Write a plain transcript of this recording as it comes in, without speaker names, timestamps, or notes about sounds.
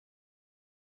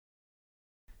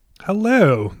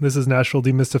Hello, this is Nashville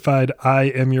Demystified. I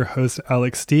am your host,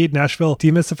 Alex Steed. Nashville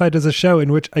Demystified is a show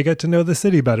in which I get to know the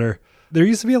city better. There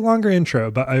used to be a longer intro,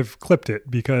 but I've clipped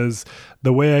it because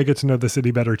the way I get to know the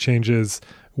city better changes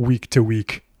week to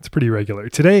week. It's pretty regular.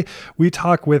 Today, we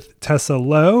talk with Tessa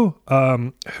Lowe,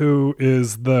 who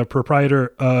is the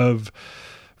proprietor of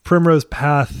Primrose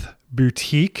Path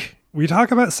Boutique. We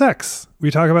talk about sex.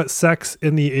 We talk about sex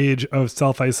in the age of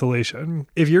self-isolation.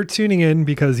 If you're tuning in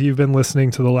because you've been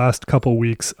listening to the last couple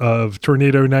weeks of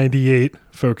Tornado 98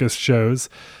 focused shows,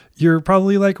 you're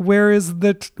probably like, where's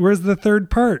the third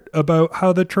part about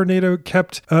how the tornado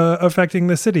kept affecting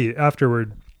the city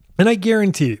afterward? And I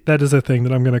guarantee that is a thing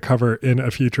that I'm going to cover in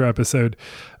a future episode.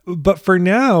 But for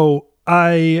now,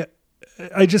 I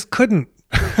just couldn't.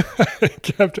 I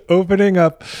kept opening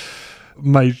up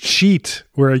my sheet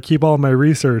where I keep all my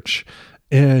research,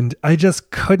 and I just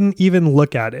couldn't even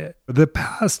look at it. The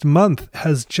past month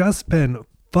has just been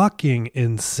fucking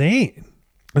insane.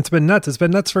 It's been nuts. It's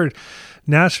been nuts for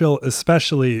Nashville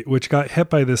especially, which got hit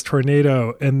by this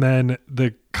tornado, and then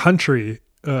the country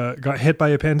got hit by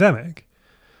a pandemic.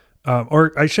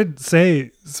 Or I should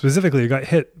say specifically, it got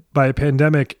hit by a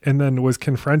pandemic and then was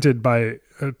confronted by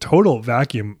a total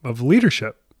vacuum of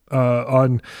leadership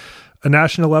on a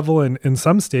national level in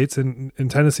some states, and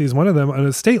Tennessee is one of them, on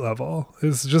a state level.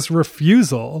 It's just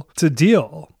refusal to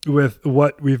deal with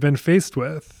what we've been faced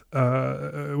with,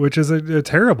 which is a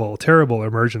terrible, terrible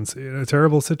emergency and a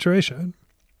terrible situation.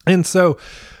 And so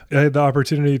I had the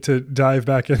opportunity to dive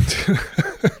back into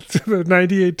to the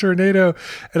 98 tornado,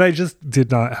 and I just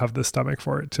did not have the stomach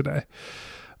for it today.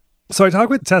 So I talked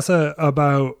with Tessa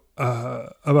about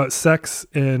sex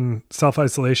in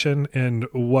self-isolation and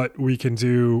what we can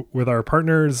do with our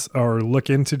partners or look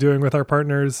into doing with our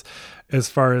partners as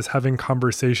far as having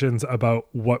conversations about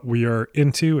what we are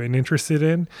into and interested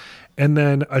in. And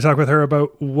then I talk with her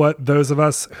about what those of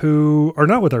us who are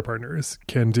not with our partners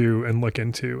can do and look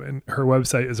into. And her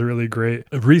website is a really great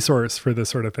resource for this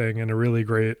sort of thing and a really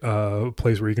great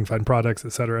place where you can find products,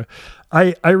 etc.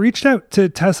 I reached out to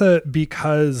Tessa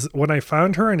because when I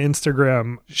found her on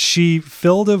Instagram, she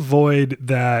filled a void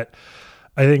that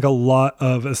I think a lot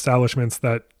of establishments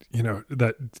that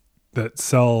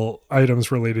sell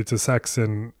items related to sex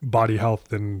and body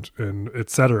health and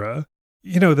etc.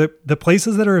 The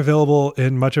places that are available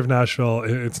in much of Nashville,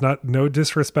 it's no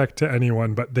disrespect to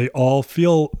anyone, but they all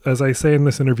feel, as I say in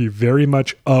this interview, very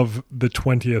much of the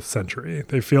 20th century.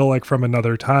 They feel like from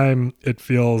another time. It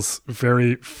feels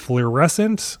very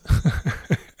fluorescent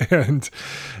and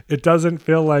it doesn't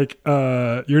feel like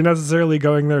you're necessarily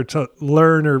going there to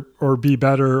learn or be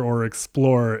better or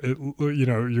explore.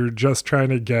 You're just trying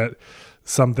to get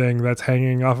something that's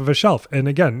hanging off of a shelf. And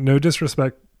again, no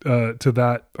disrespect to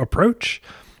that approach,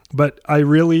 but I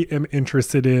really am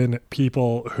interested in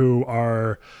people who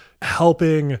are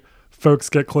helping folks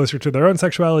get closer to their own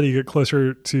sexuality, get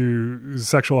closer to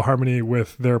sexual harmony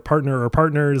with their partner or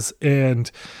partners, and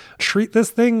treat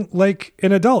this thing like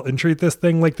an adult and treat this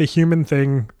thing like the human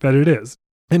thing that it is.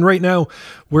 And right now,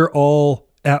 we're all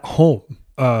at home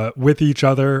with each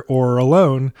other or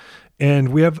alone, and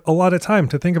we have a lot of time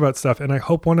to think about stuff. And I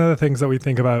hope one of the things that we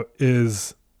think about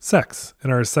is sex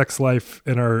and our sex life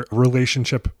and our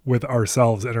relationship with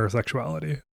ourselves and our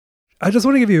sexuality. I just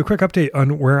want to give you a quick update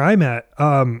on where I'm at.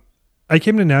 I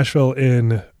came to Nashville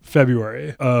in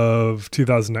February of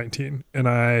 2019 and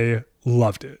I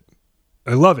loved it.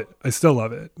 I love it. I still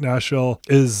love it. Nashville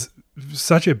is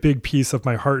such a big piece of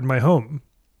my heart and my home.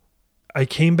 I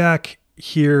came back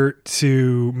here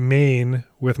to Maine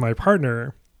with my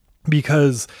partner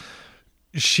because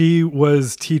she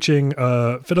was teaching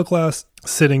a fiddle class,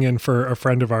 sitting in for a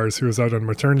friend of ours who was out on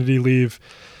maternity leave.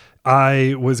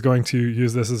 I was going to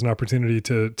use this as an opportunity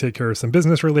to take care of some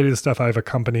business related stuff. I have a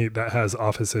company that has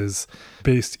offices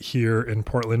based here in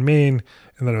Portland, Maine,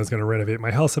 and then I was going to renovate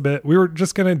my house a bit. We were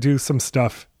just going to do some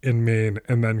stuff in Maine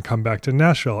and then come back to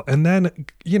Nashville. And then,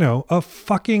 a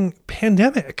fucking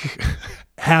pandemic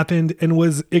happened and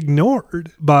was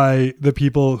ignored by the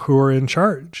people who are in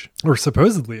charge or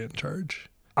supposedly in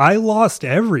charge. I lost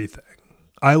everything.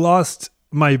 I lost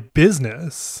my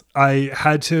business. I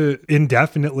had to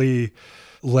indefinitely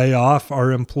lay off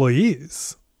our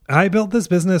employees. I built this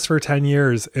business for 10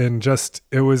 years and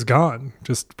it was gone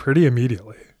just pretty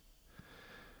immediately.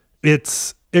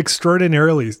 It's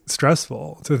extraordinarily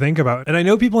stressful to think about. And I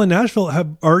know people in Nashville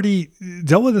have already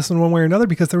dealt with this in one way or another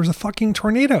because there was a fucking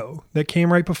tornado that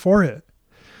came right before it.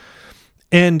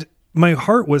 And my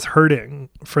heart was hurting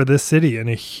for this city in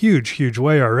a huge, huge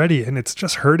way already. And it's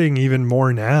just hurting even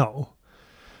more now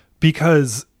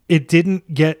because it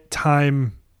didn't get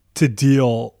time to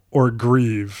deal or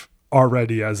grieve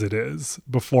already as it is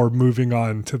before moving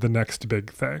on to the next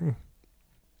big thing.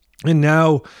 And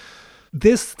now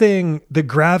this thing, the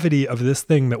gravity of this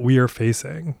thing that we are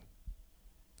facing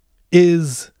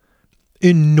is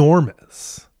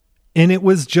enormous. And it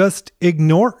was just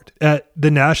ignored at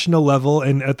the national level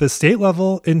and at the state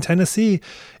level in Tennessee.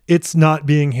 It's not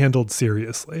being handled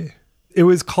seriously. It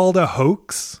was called a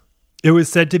hoax. It was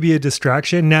said to be a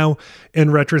distraction. Now,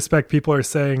 in retrospect, people are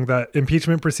saying that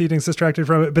impeachment proceedings distracted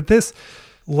from it. But this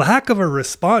lack of a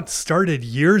response started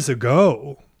years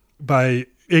ago by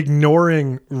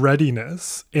ignoring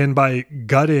readiness and by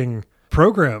gutting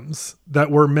programs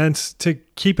that were meant to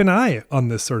keep an eye on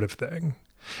this sort of thing.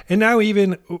 And now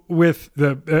even with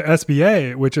the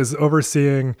SBA, which is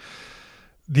overseeing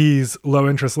these low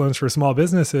interest loans for small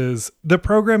businesses, the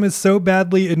program is so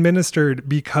badly administered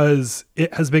because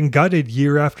it has been gutted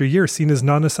year after year, seen as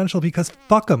non-essential because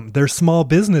fuck them, they're small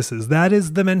businesses. That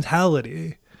is the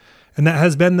mentality. And that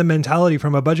has been the mentality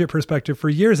from a budget perspective for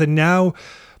years. And now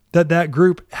that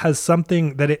group has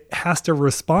something that it has to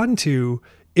respond to,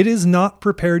 it is not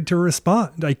prepared to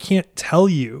respond. I can't tell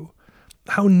you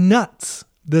how nuts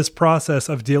this process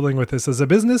of dealing with this as a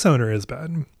business owner has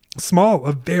been.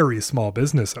 A very small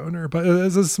business owner, but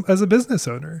as a business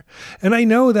owner. And I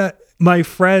know that my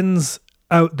friends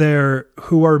out there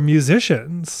who are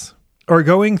musicians are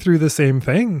going through the same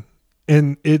thing.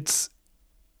 And it's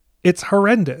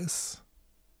horrendous.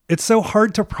 It's so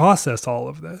hard to process all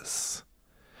of this.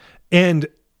 And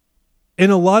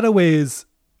in a lot of ways,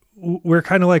 we're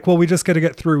kind of like, well, we just got to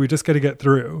get through. We just got to get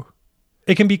through.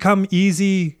 It can become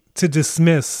easy to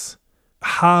dismiss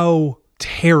how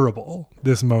terrible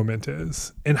this moment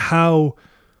is and how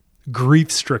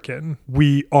grief-stricken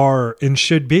we are and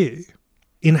should be,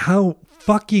 and how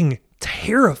fucking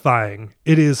terrifying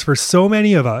it is for so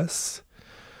many of us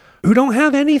who don't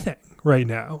have anything right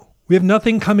now. We have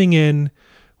nothing coming in.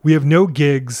 We have no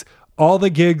gigs. All the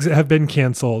gigs have been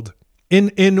canceled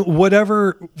in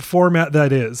whatever format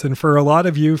that is. And for a lot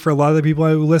of you, for a lot of the people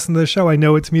who listen to the show, I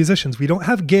know it's musicians. We don't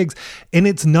have gigs, and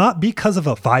it's not because of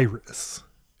a virus.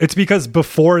 It's because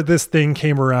before this thing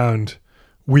came around,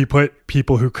 we put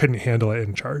people who couldn't handle it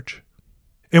in charge.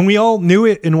 And we all knew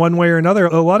it in one way or another.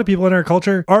 A lot of people in our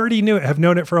culture already knew it, have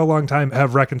known it for a long time,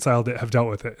 have reconciled it, have dealt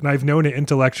with it. And I've known it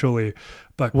intellectually.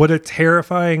 But what a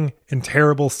terrifying and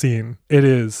terrible scene it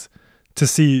is to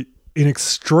see an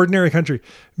extraordinary country,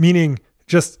 meaning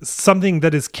just something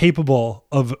that is capable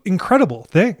of incredible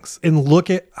things. And look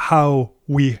at how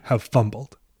we have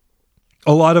fumbled.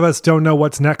 A lot of us don't know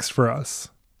what's next for us.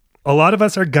 A lot of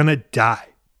us are gonna die.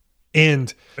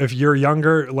 And if you're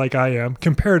younger, like I am,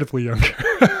 comparatively younger,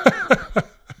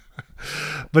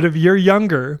 but if you're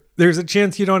younger, there's a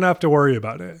chance you don't have to worry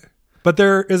about it. But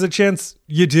there is a chance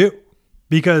you do,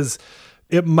 because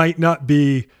it might not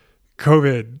be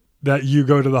COVID that you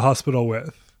go to the hospital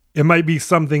with. It might be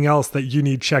something else that you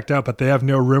need checked out, but they have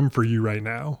no room for you right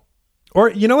now. Or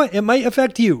you know what? It might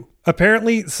affect you.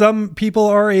 Apparently, some people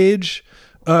our age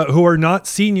who are not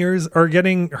seniors are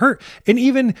getting hurt. And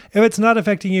even if it's not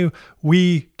affecting you,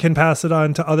 we can pass it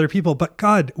on to other people. But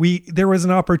God, there was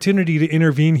an opportunity to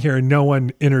intervene here and no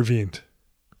one intervened.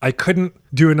 I couldn't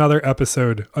do another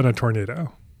episode on a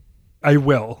tornado. I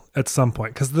will at some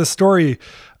point, because the story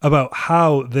about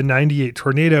how the 98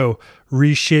 tornado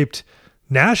reshaped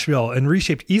Nashville and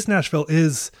reshaped East Nashville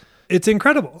it's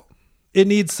incredible. It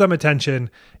needs some attention,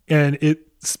 and it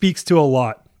speaks to a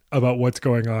lot about what's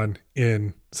going on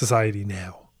in society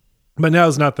now. But now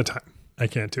is not the time. I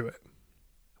can't do it.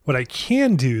 What I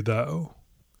can do, though,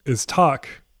 is talk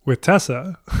with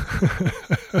Tessa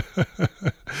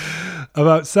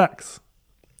about sex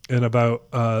and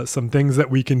about some things that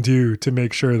we can do to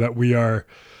make sure that we are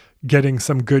getting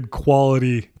some good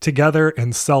quality together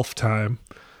and self-time.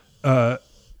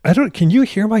 Can you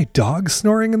hear my dog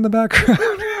snoring in the background?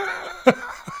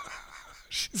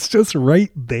 She's just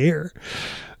right there.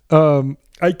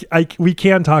 We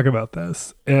can talk about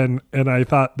this, and I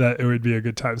thought that it would be a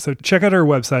good time. So check out our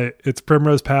website. It's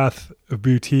Primrose Path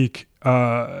Boutique.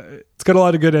 It's got a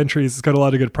lot of good entries. It's got a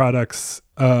lot of good products.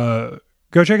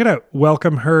 Go check it out.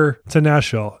 Welcome her to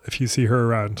Nashville. If you see her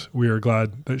around, we are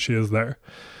glad that she is there.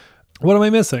 What am I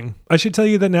missing? I should tell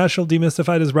you that Nashville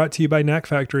Demystified is brought to you by Knack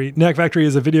Factory. Knack Factory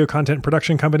is a video content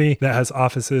production company that has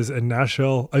offices in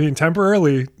Nashville. I mean,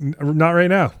 temporarily, not right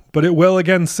now, but it will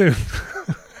again soon.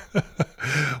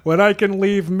 When I can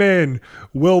leave Maine,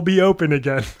 we'll be open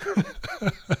again.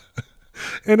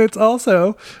 And it's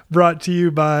also brought to you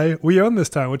by We Own This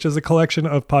Town, which is a collection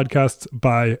of podcasts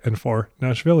by and for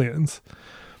Nashvillians.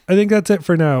 I think that's it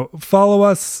for now. Follow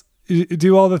us,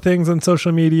 do all the things on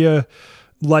social media.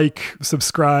 Like,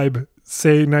 subscribe,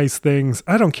 say nice things.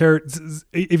 I don't care.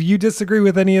 If you disagree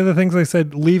with any of the things I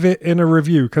said, leave it in a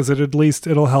review, because at least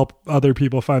it'll help other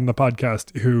people find the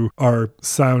podcast who are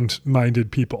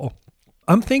sound-minded people.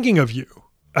 I'm thinking of you.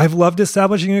 I've loved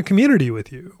establishing a community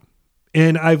with you.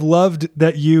 And I've loved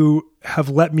that you have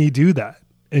let me do that.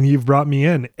 And you've brought me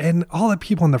in. And all the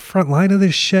people on the front line of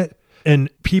this shit, and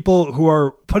people who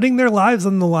are putting their lives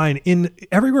on the line in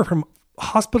everywhere from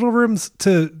hospital rooms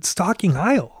to stocking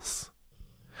aisles.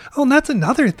 Oh, and that's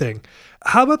another thing.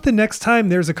 How about the next time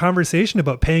there's a conversation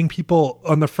about paying people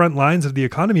on the front lines of the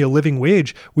economy a living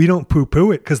wage, we don't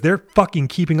poo-poo it, because they're fucking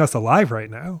keeping us alive right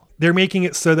now. They're making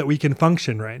it so that we can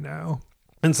function right now.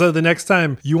 And so the next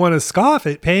time you want to scoff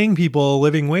at paying people a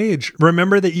living wage,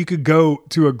 remember that you could go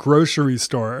to a grocery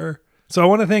store. So I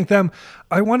want to thank them.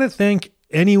 I want to thank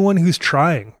anyone who's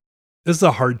trying. This is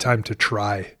a hard time to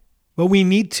try, but we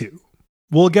need to.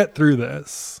 We'll get through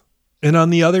this. And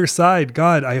on the other side,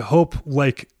 God, I hope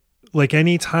like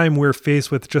any time we're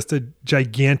faced with just a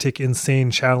gigantic,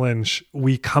 insane challenge,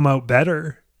 we come out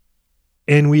better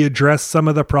and we address some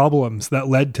of the problems that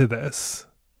led to this.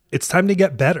 It's time to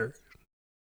get better.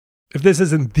 If this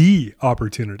isn't the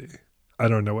opportunity, I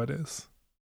don't know what is.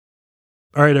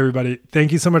 All right, everybody.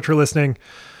 Thank you so much for listening.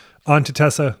 On to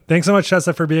Tessa. Thanks so much,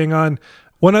 Tessa, for being on.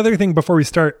 One other thing before we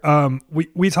start,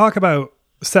 we talk about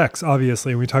sex,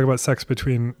 obviously, and we talk about sex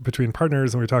between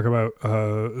partners, and we talk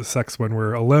about sex when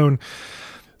we're alone.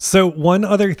 So one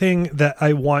other thing that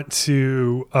I want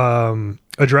to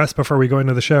address before we go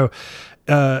into the show,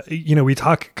 we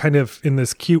talk kind of in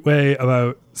this cute way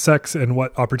about sex and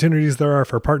what opportunities there are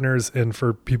for partners and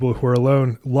for people who are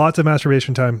alone. Lots of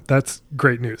masturbation time. That's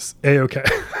great news. A-okay.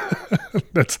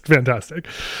 That's fantastic.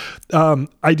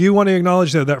 I do want to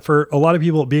acknowledge, though, that for a lot of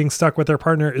people, being stuck with their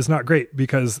partner is not great,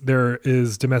 because there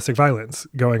is domestic violence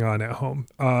going on at home.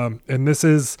 And this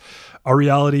is a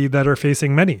reality that are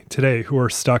facing many today who are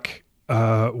stuck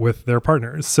with their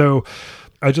partners. So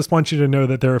I just want you to know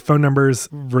that there are phone numbers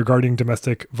regarding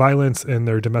domestic violence, and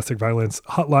there are domestic violence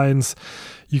hotlines.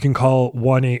 You can call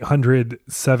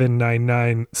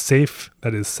 1-800-799-SAFE,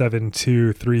 that is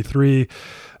 7233,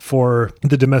 for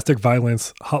the domestic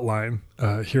violence hotline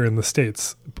here in the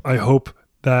States. I hope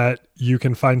that you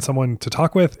can find someone to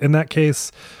talk with in that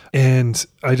case. And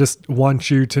I just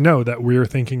want you to know that we're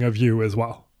thinking of you as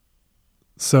well.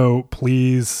 So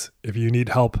please, if you need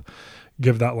help,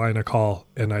 give that line a call,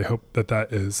 and I hope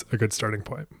that is a good starting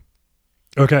point.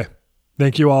 Okay.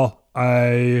 Thank you all.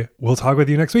 I will talk with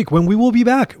you next week, when we will be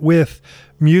back with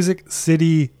Music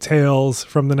City Tales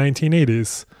from the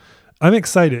 1980s. I'm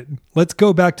excited. Let's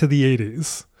go back to the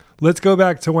 80s. Let's go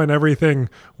back to when everything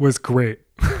was great.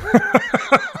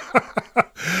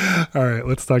 All right.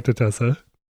 Let's talk to Tessa.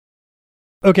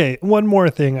 Okay. One more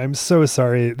thing. I'm so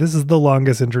sorry. This is the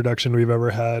longest introduction we've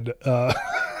ever had.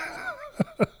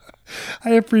 I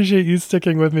appreciate you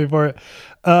sticking with me for it.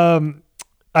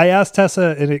 I asked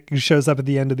Tessa, and it shows up at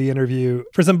the end of the interview,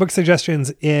 for some book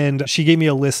suggestions, and she gave me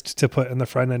a list to put in the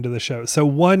front end of the show. So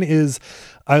one is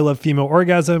I Love Female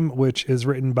Orgasm, which is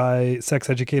written by sex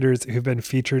educators who've been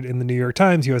featured in the New York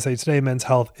Times, USA Today, Men's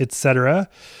Health, etc.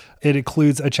 It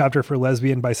includes a chapter for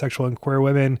lesbian, bisexual, and queer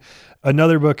women.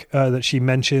 Another book that she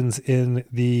mentions in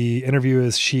the interview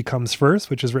is She Comes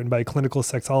First, which is written by a clinical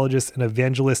sexologist and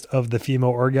evangelist of the female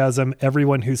orgasm.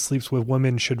 Everyone who sleeps with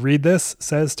women should read this,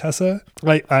 says Tessa.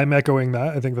 I'm echoing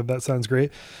that. I think that sounds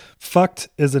great. Fucked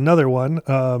is another one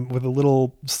with a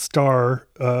little star.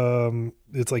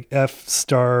 It's like F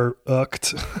star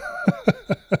uct.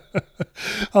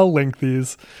 I'll link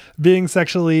these. Being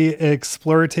Sexually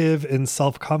Explorative and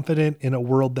Self-Confident in a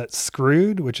World That's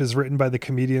Screwed, which is written by the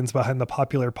comedians behind the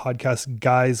popular podcast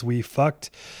Guys We Fucked.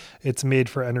 It's made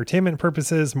for entertainment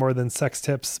purposes more than sex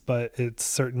tips, but it's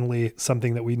certainly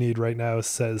something that we need right now,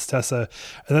 says Tessa.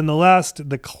 And then the last,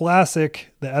 the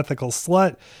classic, The Ethical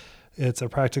Slut. It's a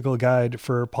practical guide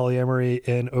for polyamory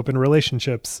and open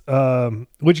relationships,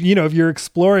 which, if you're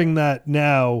exploring that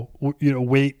now,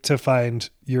 wait to find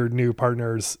your new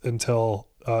partners until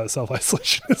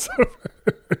self-isolation is over.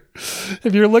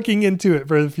 If you're looking into it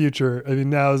for the future,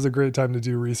 now is a great time to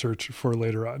do research for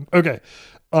later on. Okay,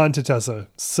 on to Tessa.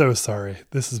 So sorry.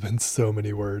 This has been so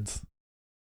many words.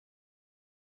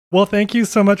 Well, thank you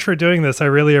so much for doing this. I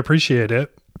really appreciate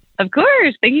it. Of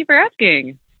course. Thank you for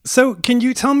asking. So can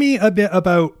you tell me a bit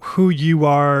about who you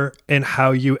are and how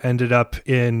you ended up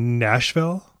in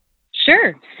Nashville?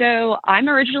 Sure. So I'm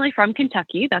originally from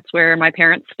Kentucky. That's where my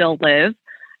parents still live.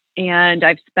 And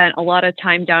I've spent a lot of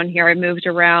time down here. I moved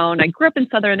around. I grew up in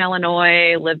Southern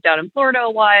Illinois, lived out in Florida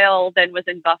a while, then was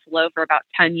in Buffalo for about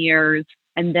 10 years.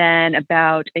 And then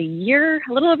about a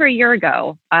little over a year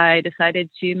ago, I decided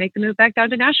to make the move back down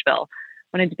to Nashville.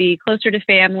 Wanted to be closer to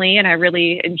family, and I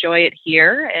really enjoy it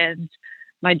here. And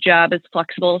my job is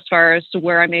flexible as far as to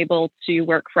where I'm able to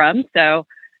work from. So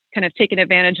kind of taking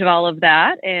advantage of all of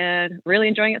that and really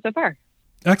enjoying it so far.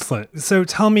 Excellent. So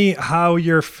tell me how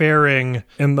you're faring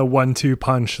in the 1-2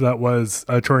 punch that was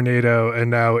a tornado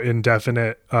and now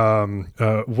indefinite.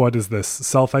 What is this?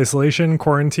 Self-isolation,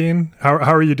 quarantine? How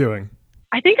are you doing?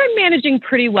 I think I'm managing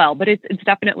pretty well, but it's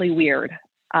definitely weird.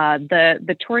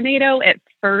 The tornado at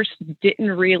first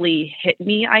didn't really hit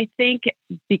me, I think,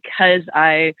 because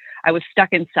I was stuck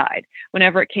inside.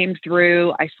 Whenever it came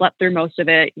through, I slept through most of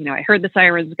it. I heard the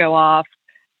sirens go off.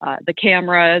 The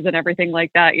cameras and everything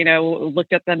like that,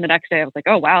 looked at them the next day. I was like,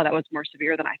 oh, wow, that was more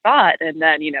severe than I thought. And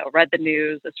then, read the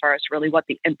news as far as really what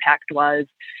the impact was.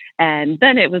 And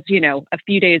then it was, a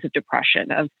few days of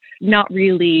depression, of not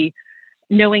really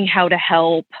knowing how to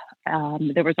help.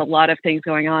 There was a lot of things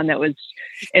going on that was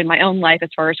in my own life as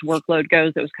far as workload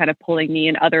goes, that was kind of pulling me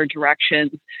in other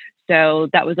directions. So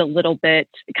that was a little bit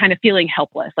kind of feeling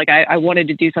helpless. Like I wanted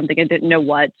to do something and didn't know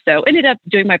what. So ended up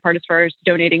doing my part as far as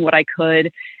donating what I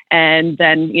could. And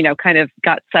then, kind of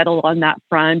got settled on that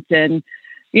front and,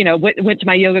 went to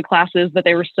my yoga classes that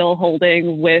they were still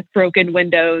holding with broken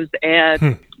windows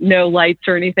and no lights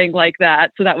or anything like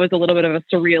that. So that was a little bit of a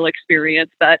surreal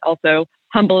experience, but also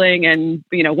humbling and,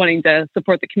 wanting to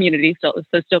support the community. So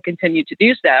still continue to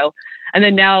do so. And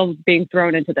then now being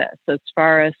thrown into this as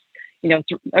far as,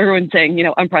 everyone's saying,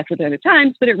 unprecedented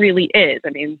times, but it really is. I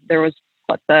mean, there was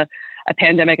a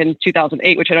pandemic in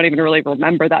 2008, which I don't even really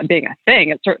remember that being a thing.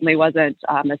 It certainly wasn't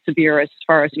as severe as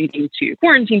far as needing to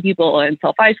quarantine people and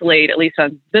self-isolate, at least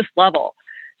on this level.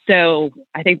 So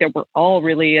I think that we're all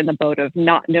really in the boat of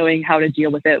not knowing how to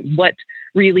deal with it, what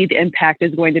really the impact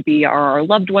is going to be. Are our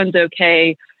loved ones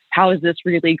okay? How is this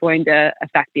really going to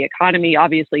affect the economy?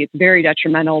 Obviously, it's very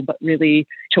detrimental, but really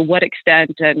to what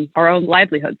extent, and our own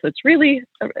livelihood. So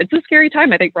it's a scary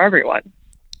time, I think, for everyone.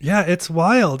 Yeah, it's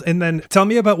wild. And then tell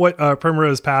me about what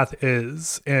Primrose Path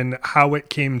is and how it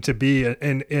came to be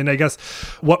and I guess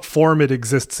what form it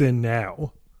exists in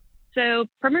now. So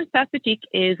Primrose Path Boutique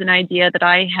is an idea that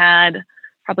I had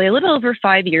probably a little over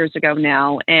 5 years ago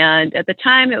now. And at the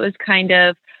time, it was kind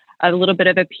of a little bit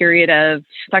of a period of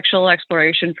sexual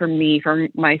exploration for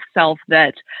myself,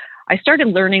 that I started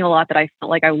learning a lot that I felt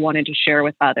like I wanted to share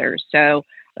with others. So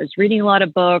I was reading a lot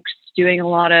of books, doing a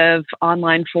lot of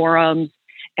online forums,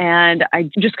 and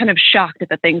I just kind of shocked at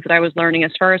the things that I was learning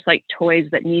as far as like toys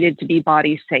that needed to be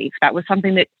body safe. That was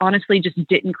something that honestly just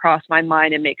didn't cross my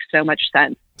mind and makes so much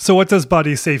sense. So what does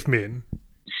body safe mean?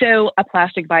 So a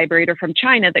plastic vibrator from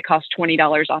China that costs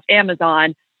 $20 off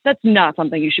Amazon, that's not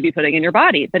something you should be putting in your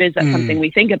body. But is that something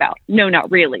we think about? No,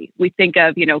 not really. We think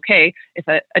of, okay, if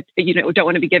don't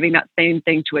want to be giving that same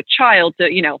thing to a child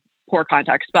to, poor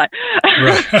context, but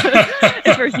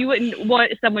as far as you wouldn't want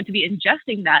someone to be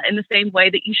ingesting that in the same way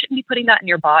that you shouldn't be putting that in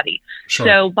your body. Sure.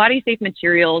 So body safe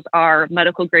materials are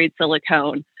medical grade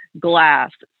silicone,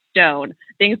 glass, stone,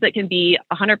 things that can be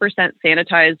 100%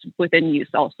 sanitized within use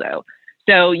also.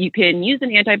 So you can use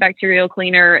an antibacterial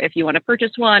cleaner if you want to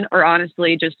purchase one, or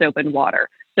honestly, just soap and water.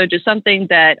 So just something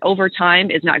that over time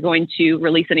is not going to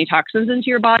release any toxins into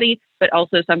your body, but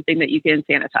also something that you can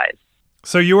sanitize.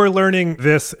 So you were learning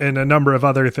this and a number of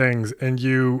other things, and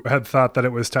you had thought that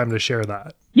it was time to share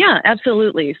that. Yeah,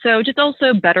 absolutely. So just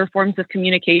also better forms of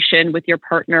communication with your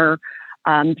partner,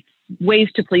 ways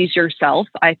to please yourself.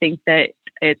 I think that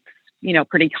it's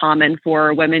pretty common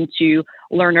for women to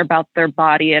learn about their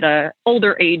body at a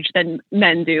older age than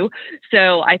men do.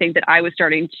 So I think that I was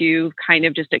starting to kind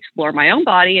of just explore my own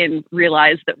body and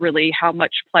realize that really how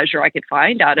much pleasure I could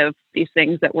find out of these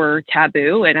things that were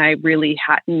taboo. And I really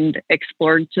hadn't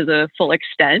explored to the full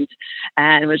extent,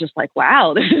 and was just like,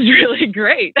 wow, this is really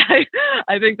great.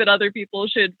 I think that other people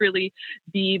should really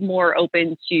be more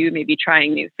open to maybe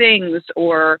trying new things,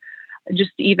 or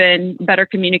just even better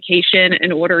communication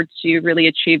in order to really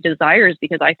achieve desires,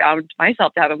 because I found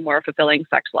myself to have a more fulfilling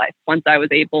sex life once I was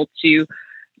able to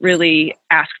really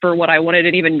ask for what I wanted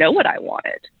and even know what I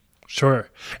wanted.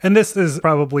 Sure. And this is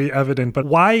probably evident, but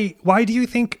why do you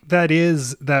think that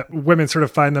is, that women sort of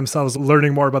find themselves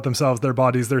learning more about themselves, their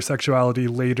bodies, their sexuality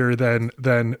later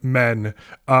than men,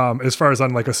 as far as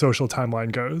on like a social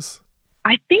timeline goes?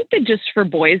 I think that just for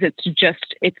boys, it's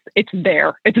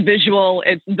there. It's visual.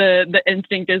 It's the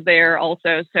instinct is there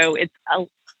also. So it's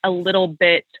a little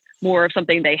bit more of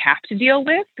something they have to deal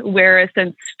with. Whereas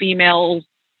since females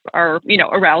are,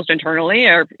 aroused internally,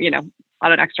 or,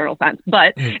 on an external sense,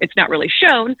 but it's not really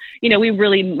shown, we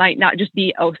really might not just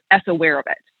be as aware of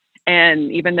it.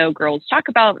 And even though girls talk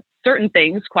about certain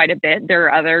things quite a bit, there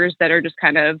are others that are just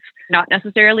kind of not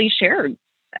necessarily shared.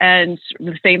 And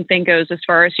the same thing goes as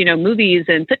far as, movies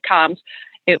and sitcoms.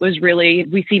 It was really,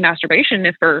 we see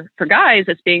masturbation for guys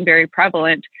as being very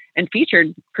prevalent and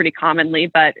featured pretty commonly.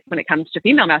 But when it comes to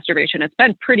female masturbation, it's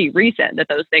been pretty recent that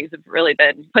those things have really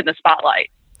been put in the spotlight.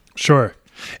 Sure.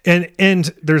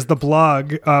 And there's the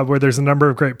blog where there's a number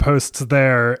of great posts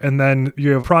there. And then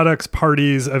you have products,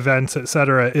 parties, events,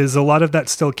 etc. Is a lot of that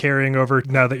still carrying over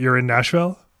now that you're in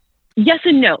Nashville? Yes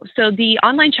and no. So the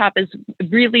online shop is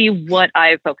really what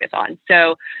I focus on.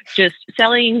 So just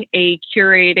selling a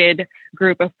curated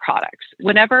group of products.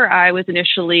 Whenever I was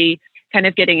initially kind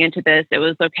of getting into this, it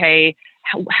was okay,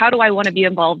 how do I want to be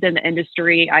involved in the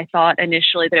industry? I thought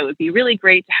initially that it would be really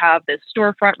great to have this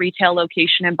storefront retail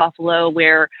location in Buffalo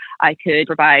where I could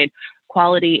provide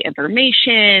quality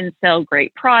information, sell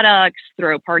great products,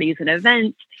 throw parties and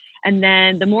events. And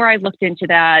then the more I looked into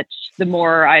that, the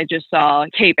more I just saw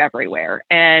tape everywhere.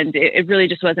 And it really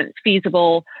just wasn't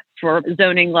feasible for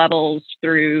zoning levels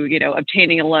through,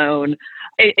 obtaining a loan.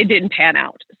 It didn't pan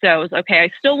out. So I was, okay,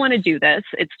 I still want to do this.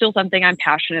 It's still something I'm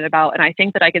passionate about. And I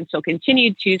think that I can still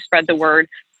continue to spread the word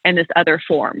in this other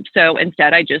form. So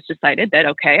instead, I just decided that,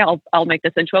 okay, I'll make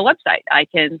this into a website. I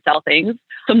can sell things.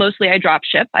 So mostly I drop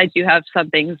ship. I do have some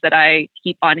things that I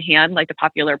keep on hand, like the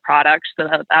popular products, so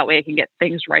that way I can get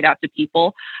things right out to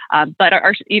people. But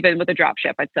even with a drop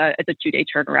ship, it's a 2-day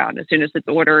turnaround. As soon as it's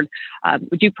ordered,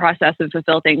 we do process and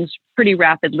fulfill things pretty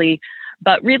rapidly.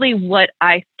 But really what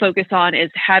I focus on is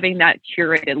having that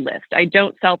curated list. I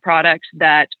don't sell products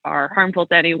that are harmful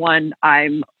to anyone.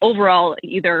 I'm overall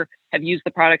either have used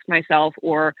the products myself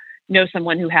or know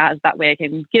someone who has. That way I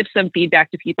can give some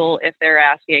feedback to people if they're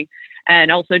asking,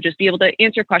 and also just be able to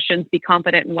answer questions, be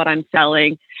confident in what I'm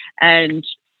selling, and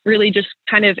really just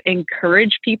kind of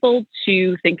encourage people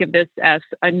to think of this as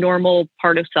a normal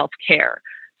part of self-care.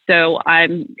 So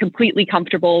I'm completely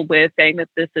comfortable with saying that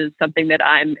this is something that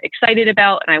I'm excited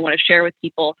about and I want to share with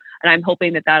people. And I'm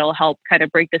hoping that that'll help kind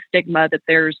of break the stigma that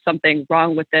there's something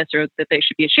wrong with this or that they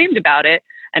should be ashamed about it.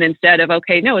 And instead of,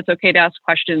 okay, no, it's okay to ask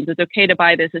questions. It's okay to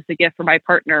buy this as a gift for my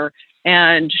partner.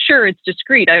 And sure, it's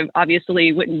discreet. I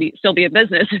obviously wouldn't still be in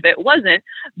business if it wasn't,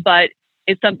 but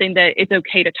it's something that it's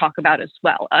okay to talk about as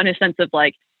well, in a sense of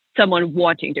like, someone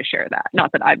wanting to share that,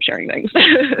 not that I'm sharing things.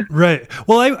 Right.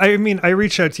 Well, I mean, I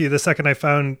reached out to you the second I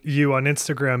found you on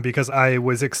Instagram because I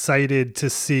was excited to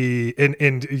see, and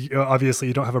obviously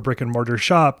you don't have a brick and mortar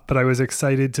shop, but I was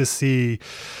excited to see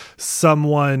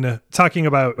someone talking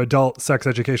about adult sex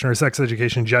education or sex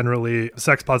education generally,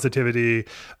 sex positivity,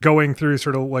 going through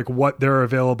sort of like what they're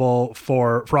available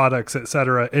for products, et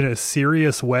cetera, in a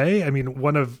serious way. I mean,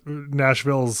 one of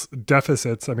Nashville's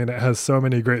deficits, I mean, it has so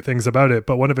many great things about it,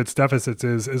 but one of its deficits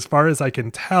is, as far as I can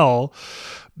tell,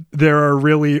 there are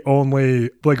really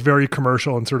only like very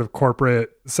commercial and sort of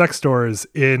corporate sex stores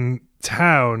in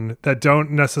town that don't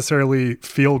necessarily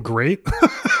feel great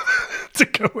to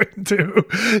go into.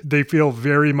 They feel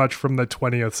very much from the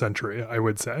 20th century, I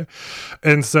would say.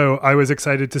 And so I was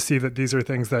excited to see that these are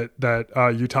things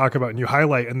that you talk about and you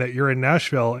highlight, and that you're in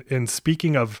Nashville. And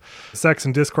speaking of sex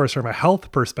and discourse from a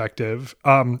health perspective,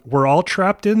 we're all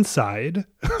trapped inside.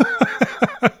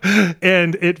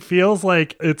 And it feels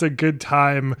like it's a good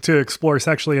time to explore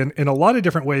sexually in a lot of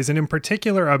different ways. And in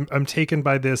particular, I'm taken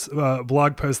by this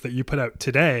blog post that you put out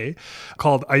today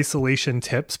called Isolation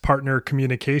Tips, Partner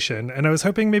Communication. And I was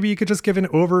hoping maybe you could just give an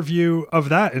overview of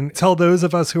that and tell those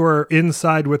of us who are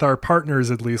inside with our partners,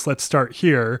 at least, let's start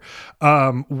here,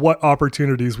 what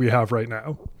opportunities we have right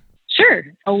now. Sure.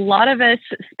 A lot of us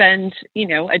spend,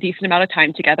 a decent amount of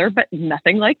time together, but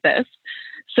nothing like this.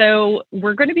 So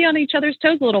we're going to be on each other's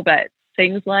toes a little bit.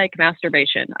 Things like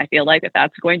masturbation. I feel like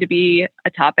that's going to be a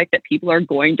topic that people are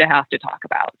going to have to talk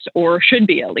about, or should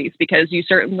be at least, because you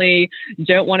certainly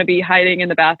don't want to be hiding in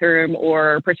the bathroom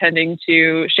or pretending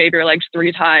to shave your legs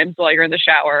 3 times while you're in the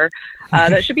shower.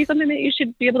 That should be something that you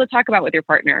should be able to talk about with your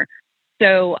partner.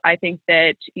 So I think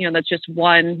that, that's just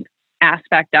one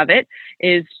aspect of it,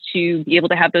 is to be able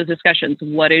to have those discussions.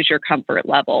 What is your comfort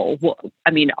level?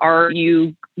 Are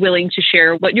you willing to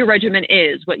share what your regimen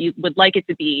is, what you would like it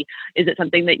to be? Is it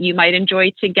something that you might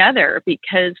enjoy together?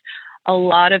 Because a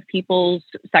lot of people's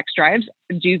sex drives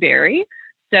do vary.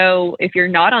 So if you're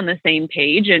not on the same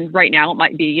page, and right now it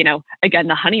might be, again,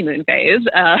 the honeymoon phase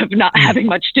of not having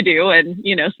much to do and,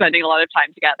 spending a lot of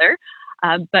time together.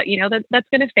 But that's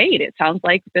going to fade. It sounds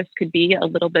like this could be a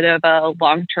little bit of a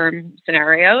long-term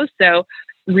scenario. So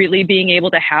really being able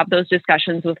to have those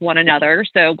discussions with one another.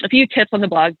 So a few tips on the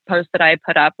blog post that I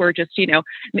put up were just,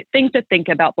 things to think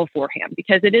about beforehand,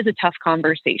 because it is a tough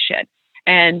conversation.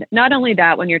 And not only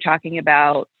that, when you're talking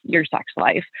about your sex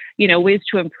life, ways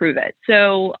to improve it.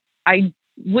 So I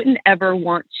wouldn't ever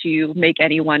want to make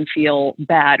anyone feel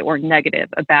bad or negative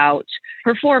about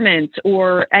performance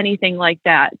or anything like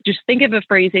that. Just think of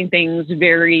phrasing things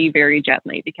very, very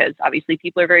gently, because obviously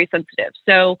people are very sensitive.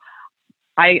 So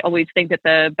I always think that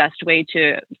the best way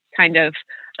to kind of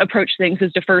approach things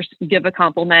is to first give a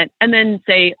compliment and then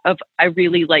say, I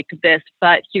really liked this,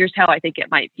 but here's how I think it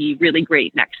might be really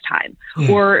great next time.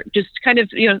 Or just kind of,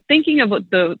 thinking of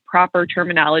the proper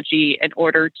terminology in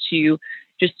order to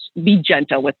just be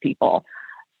gentle with people.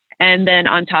 And then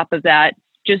on top of that,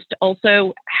 just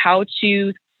also how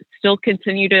to still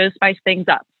continue to spice things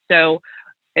up. So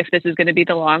if this is going to be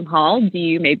the long haul, do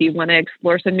you maybe want to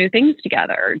explore some new things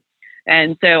together?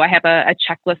 And so I have a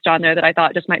checklist on there that I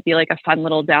thought just might be like a fun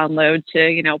little download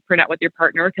to, print out with your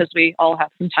partner, because we all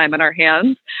have some time on our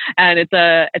hands. And it's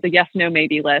a yes, no,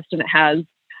 maybe list. And it has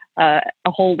a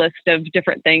whole list of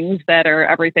different things that are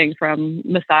everything from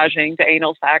massaging to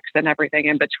anal sex and everything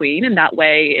in between. And that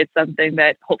way it's something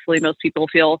that hopefully most people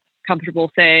feel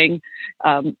comfortable saying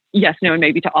yes, no, and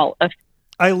maybe to all.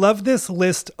 I love this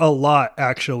list a lot,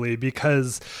 actually,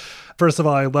 because first of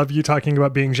all, I love you talking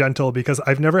about being gentle, because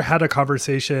I've never had a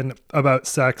conversation about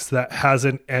sex that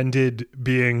hasn't ended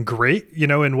being great,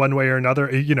 in one way or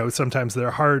another. Sometimes they're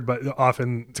hard, but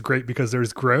often it's great because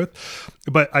there's growth.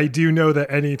 But I do know that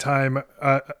anytime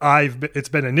it's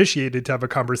been initiated to have a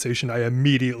conversation, I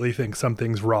immediately think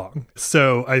something's wrong.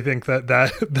 So I think that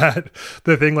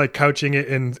the thing like couching it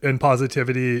in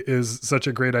positivity is such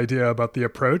a great idea about the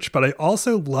approach. But I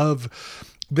also love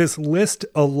this list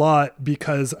a lot,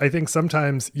 because I think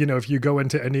sometimes, if you go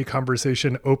into any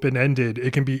conversation open-ended,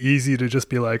 it can be easy to just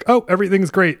be like, oh,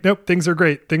 everything's great. Nope, things are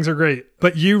great. Things are great.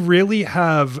 But you really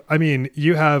have, I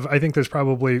think there's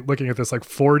probably, looking at this, like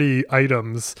 40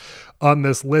 items on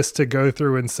this list to go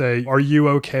through and say, are you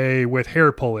okay with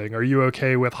hair pulling? Are you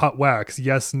okay with hot wax?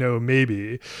 Yes, no,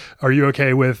 maybe. Are you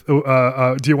okay with,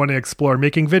 do you want to explore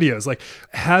making videos? Like,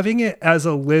 having it as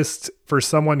a list for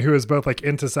someone who is both like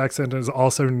into sex and is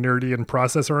also nerdy and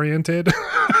process oriented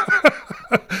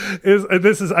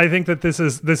I think that this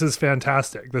is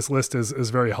fantastic. This list is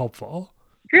very helpful.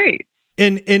 Great.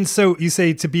 And so you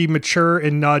say to be mature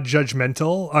and not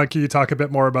judgmental. Can you talk a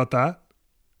bit more about that?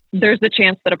 There's the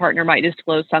chance that a partner might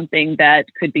disclose something that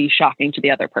could be shocking to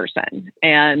the other person.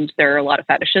 And there are a lot of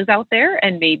fetishes out there,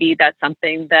 and maybe that's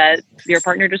something that your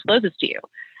partner discloses to you.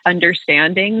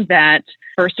 Understanding that,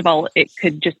 first of all, it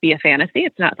could just be a fantasy.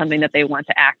 It's not something that they want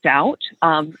to act out.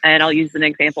 And I'll use an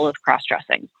example of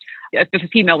cross-dressing. If a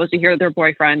female was to hear their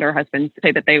boyfriend or husband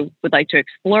say that they would like to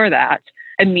explore that,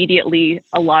 immediately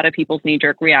a lot of people's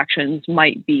knee-jerk reactions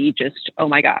might be just, oh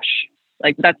my gosh,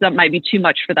 like that might be too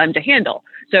much for them to handle.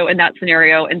 So in that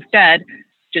scenario, instead,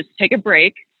 just take a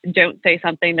break. Don't say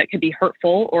something that could be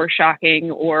hurtful or shocking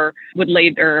or would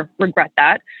later regret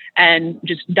that, and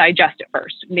just digest it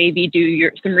first. Maybe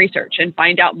do some research and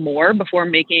find out more before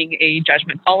making a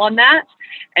judgment call on that,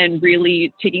 and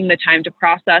really taking the time to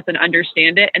process and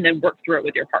understand it, and then work through it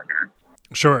with your partner.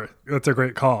 Sure. That's a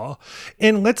great call.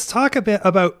 And let's talk a bit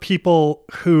about people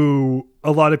who,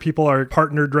 a lot of people are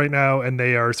partnered right now and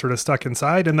they are sort of stuck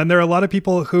inside. And then there are a lot of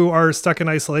people who are stuck in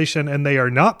isolation and they are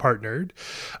not partnered.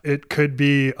 It could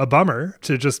be a bummer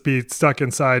to just be stuck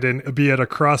inside and be at a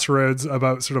crossroads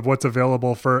about sort of what's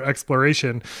available for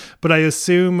exploration. But I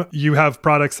assume you have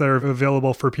products that are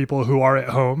available for people who are at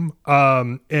home.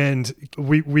 And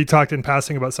we talked in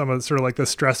passing about some of sort of like the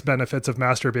stress benefits of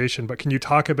masturbation, but can you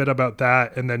talk a bit about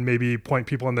that and then maybe point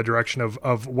people in the direction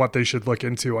of what they should look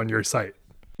into on your site?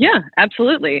 Yeah,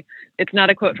 absolutely. It's not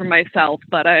a quote from myself,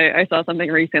 but I saw something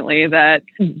recently that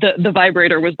the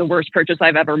vibrator was the worst purchase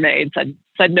I've ever made,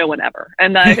 said no one ever.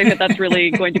 And I think that that's really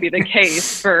going to be the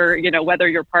case for, whether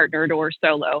you're partnered or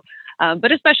solo,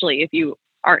 but especially if you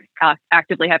aren't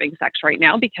actively having sex right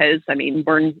now, because,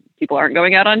 people aren't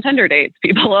going out on Tinder dates.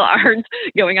 People aren't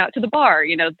going out to the bar.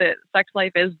 The sex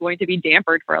life is going to be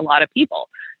dampened for a lot of people.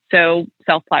 So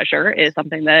self-pleasure is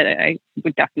something that I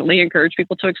would definitely encourage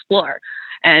people to explore.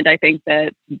 And I think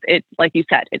that it, like you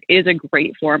said, it is a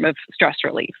great form of stress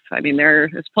relief.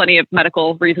 There's plenty of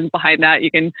medical reasons behind that. You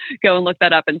can go and look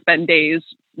that up and spend days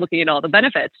looking at all the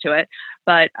benefits to it.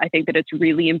 But I think that it's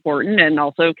really important and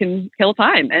also can kill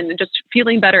time, and just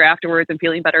feeling better afterwards and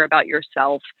feeling better about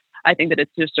yourself. I think that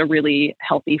it's just a really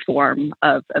healthy form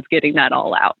of getting that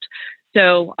all out.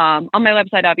 So on my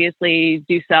website, obviously,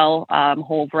 do sell a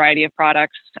whole variety of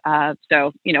products.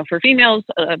 So, for females,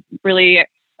 really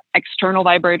external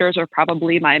vibrators are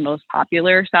probably my most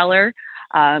popular seller.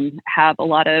 have a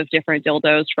lot of different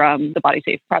dildos from the Body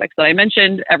Safe products that I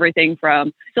mentioned, everything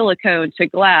from silicone to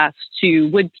glass to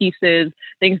wood pieces,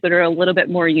 things that are a little bit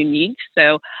more unique.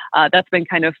 So that's been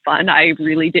kind of fun. I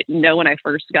really didn't know when I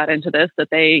first got into this that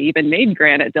they even made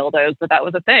granite dildos, but that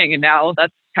was a thing. And now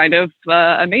that's kind of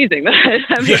amazing that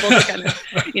I'm able to kind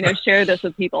of, share this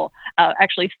with people.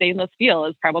 Actually, stainless steel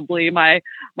is probably my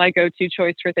go-to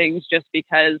choice for things, just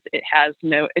because it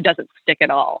doesn't stick at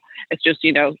all. It's just,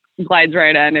 glides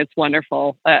right in. It's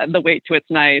wonderful. The weight to it's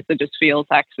nice. It just feels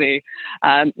sexy.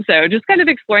 So just kind of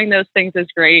exploring those things is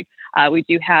great. We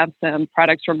do have some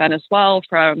products for men as well,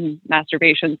 from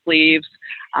masturbation sleeves,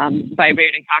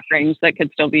 vibrating cock rings that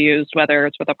could still be used, whether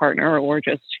it's with a partner or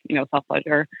just,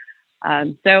 self-pleasure.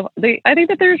 So I think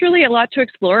that there's really a lot to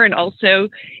explore. And also,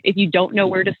 if you don't know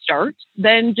where to start,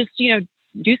 then just,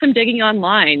 do some digging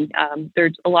online.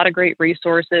 There's a lot of great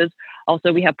resources.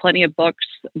 Also, we have plenty of books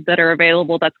that are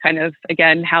available. That's kind of,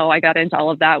 again, how I got into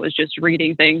all of that, was just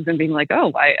reading things and being like,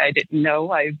 oh, I didn't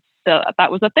know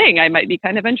that was a thing. I might be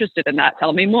kind of interested in that.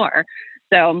 Tell me more.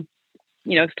 So,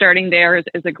 starting there is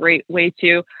a great way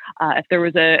to. If there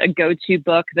was a go-to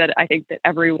book that I think that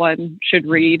everyone should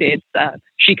read, it's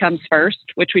She Comes First,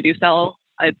 which we do sell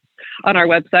on our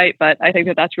website. But I think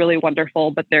that that's really wonderful.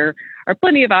 But there are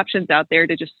plenty of options out there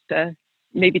to just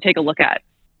maybe take a look at.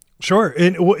 Sure.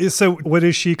 And so what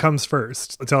is She Comes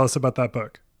First? Tell us about that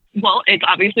book. Well, it's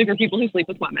obviously for people who sleep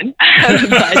with women, but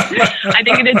I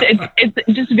think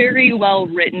it's just very well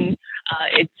written.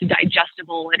 It's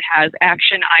digestible. It has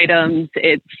action items.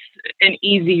 It's an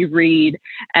easy read,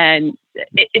 and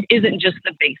it isn't just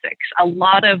the basics. A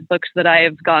lot of books that I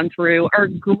have gone through are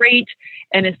great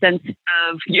in a sense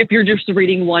of, if you're just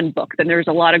reading one book, then there's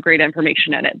a lot of great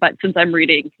information in it. But since I'm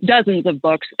reading dozens of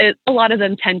books, a lot of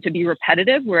them tend to be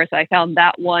repetitive, whereas I found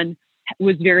that one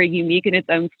was very unique in its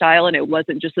own style, and it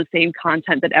wasn't just the same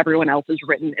content that everyone else has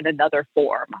written in another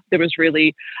form. There was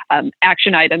really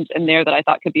action items in there that I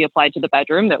thought could be applied to the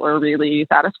bedroom that were really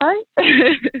satisfying.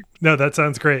 No, that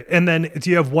sounds great. And then do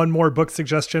you have one more book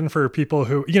suggestion for people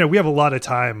who, we have a lot of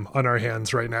time on our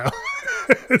hands right now.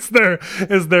 Is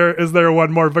there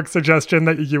one more book suggestion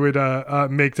that you would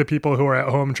make to people who are at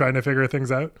home trying to figure things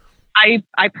out?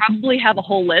 I probably have a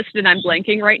whole list, and I'm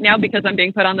blanking right now because I'm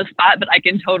being put on the spot, but I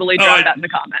can totally drop that in the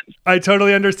comments. I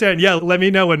totally understand. Yeah, let me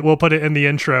know and we'll put it in the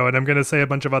intro, and I'm going to say a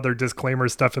bunch of other disclaimer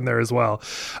stuff in there as well.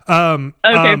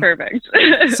 Okay, perfect.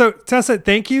 So Tessa,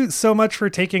 thank you so much for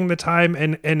taking the time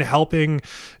and helping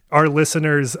our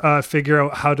listeners figure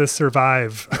out how to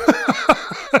survive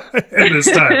in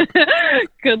this time.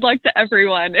 Good luck to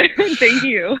everyone. Thank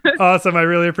you. Awesome. I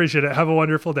really appreciate it. Have a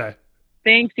wonderful day.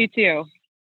 Thanks, you too.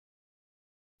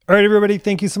 All right, everybody.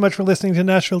 Thank you so much for listening to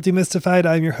Nashville Demystified.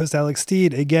 I'm your host, Alex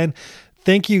Steed. Again,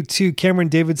 thank you to Cameron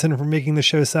Davidson for making the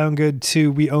show sound good,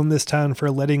 to We Own This Town for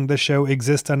letting the show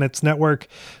exist on its network.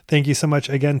 Thank you so much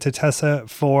again to Tessa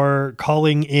for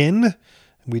calling in.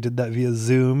 We did that via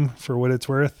Zoom for what it's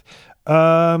worth.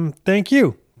 Thank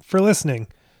you for listening.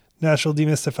 Nashville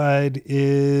Demystified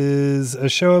is a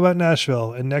show about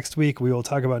Nashville, and next week we will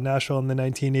talk about Nashville in the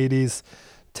 1980s.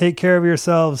 Take care of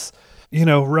yourselves.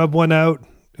 Rub one out.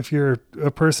 If you're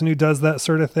a person who does that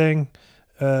sort of thing,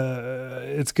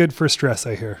 it's good for stress,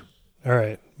 I hear. All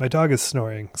right. My dog is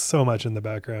snoring so much in the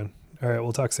background. All right.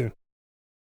 We'll talk soon.